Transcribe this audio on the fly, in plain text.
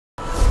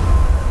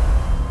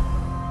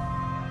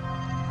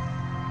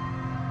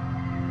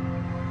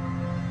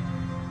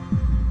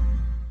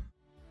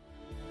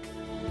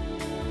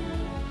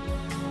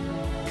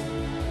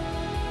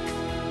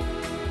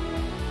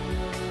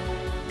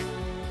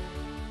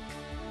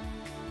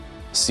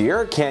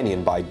Sierra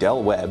Canyon by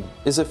Webb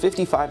is a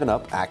 55 and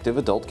up active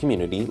adult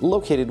community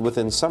located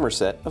within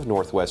Somersett of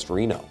northwest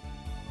Reno.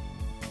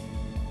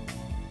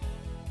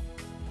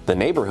 The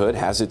neighborhood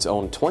has its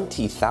own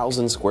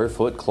 20,000 square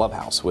foot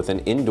clubhouse with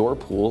an indoor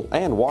pool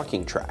and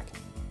walking track.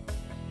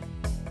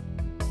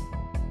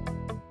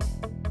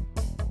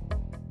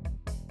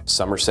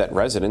 Somersett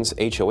residents'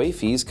 HOA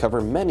fees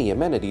cover many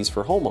amenities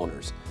for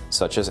homeowners,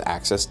 such as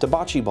access to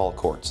bocce ball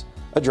courts,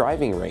 a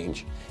driving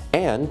range,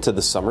 and to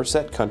the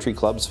Somersett Country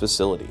Club's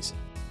facilities.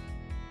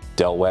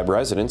 Webb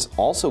residents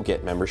also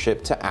get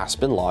membership to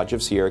Aspen Lodge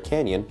of Sierra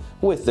Canyon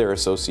with their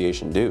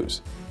association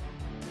dues.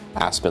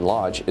 Aspen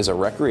Lodge is a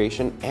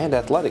recreation and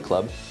athletic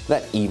club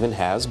that even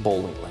has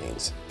bowling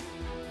lanes.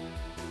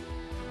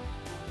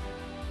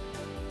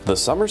 The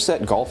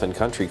Somersett Golf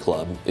Country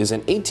Club is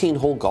an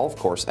 18-hole golf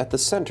course at the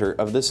center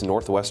of this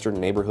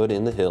northwestern neighborhood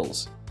in the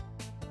hills.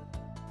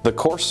 The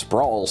course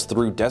sprawls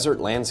through desert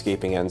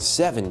landscaping and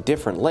 7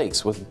 different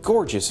lakes with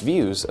gorgeous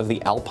views of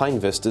the Alpine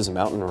Vistas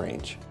mountain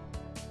range.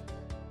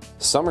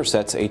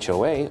 Somersett's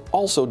HOA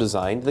also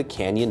designed the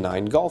Canyon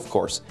 9 golf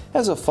course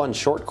as a fun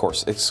short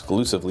course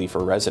exclusively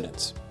for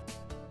residents.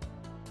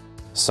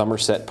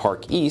 Somersett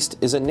Park East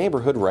is a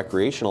neighborhood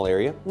recreational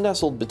area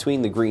nestled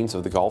between the greens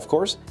of the golf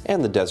course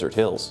and the desert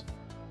hills.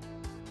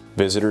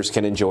 Visitors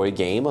can enjoy a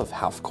game of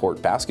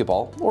half-court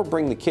basketball or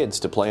bring the kids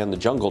to play on the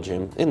jungle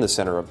gym in the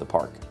center of the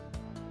park.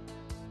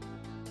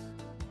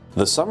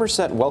 The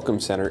Somersett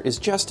Welcome Center is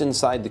just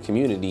inside the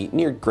community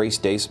near Grace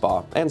Day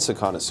Spa and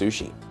Sakana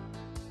Sushi.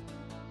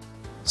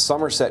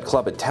 Somersett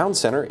Club at Town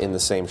Center in the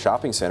same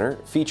shopping center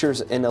features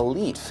an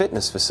elite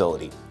fitness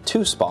facility,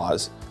 2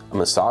 spas, a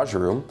massage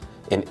room,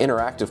 an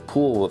interactive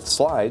pool with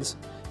slides,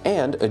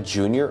 and a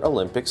junior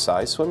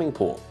Olympic-sized swimming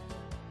pool.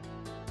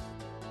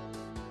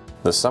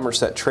 The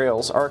Somersett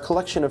Trails are a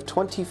collection of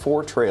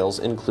 24 trails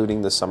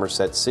including the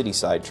Somersett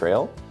Cityside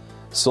Trail,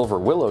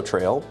 Willow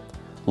Trail,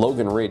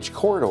 Logan Ridge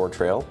Corridor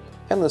Trail,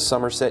 and the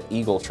Somersett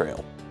Eagle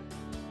Trail.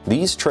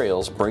 These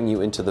trails bring you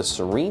into the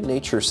serene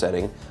nature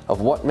setting of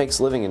what makes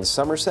living in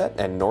Somersett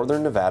and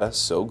northern Nevada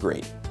so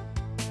great.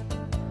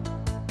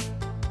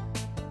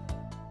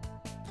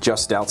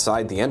 Just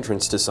outside the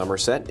entrance to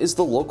Somersett is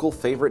the local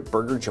favorite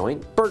burger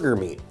joint, Burger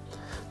Meat.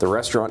 The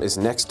restaurant is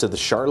next to the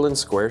Charlin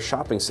Square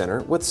Shopping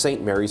Center with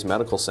St. Mary's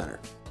Medical Center.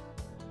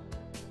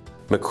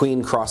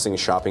 McQueen Crossing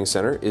Shopping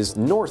Center is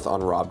north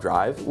on Robb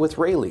Drive with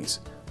Rayleigh's,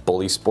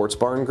 Bully Sports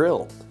Bar and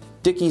Grill,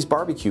 Dickey's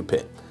Barbecue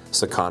Pit,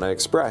 Sakana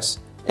Express,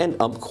 and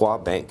Umpqua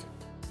Bank.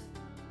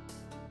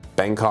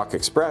 Bangkok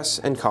Express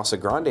and Casa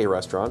Grande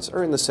restaurants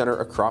are in the center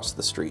across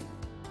the street.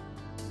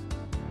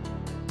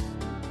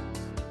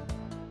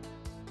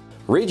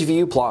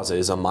 Ridgeview Plaza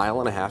is a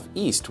mile-and-a-half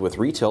east with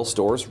retail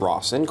stores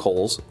Ross and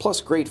Kohl's, plus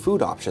great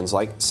food options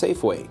like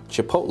Safeway,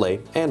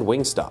 Chipotle, and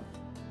Wingstop.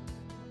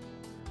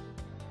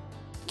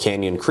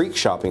 Canyon Creek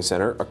Shopping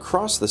Center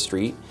across the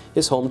street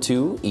is home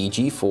to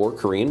EG4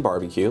 Korean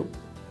Barbecue,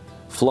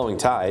 Flowing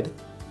Tide,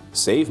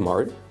 Save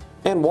Mart,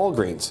 and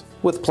Walgreens,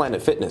 with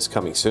Planet Fitness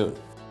coming soon.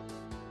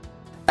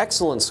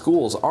 Excellent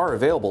schools are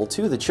available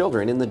to the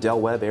children in the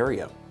Webb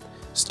area.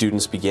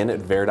 Students begin at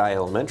Verdi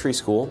Elementary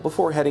School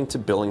before heading to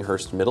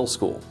Billinghurst Middle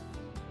School.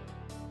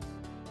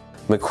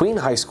 McQueen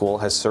High School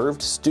has served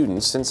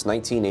students since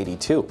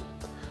 1982.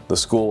 The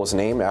school was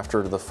named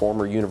after the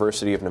former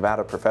University of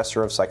Nevada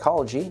professor of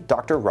psychology,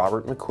 Dr.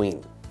 Robert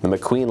McQueen. The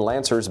McQueen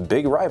Lancers'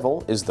 big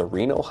rival is the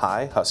Reno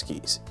High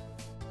Huskies.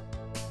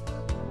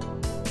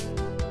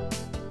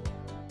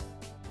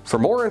 For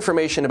more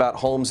information about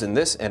homes in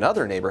this and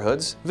other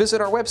neighborhoods,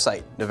 visit our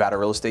website,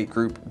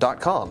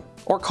 nevadarealestategroup.com,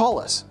 or call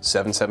us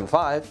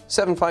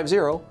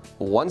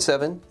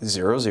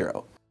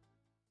 775-750-1700.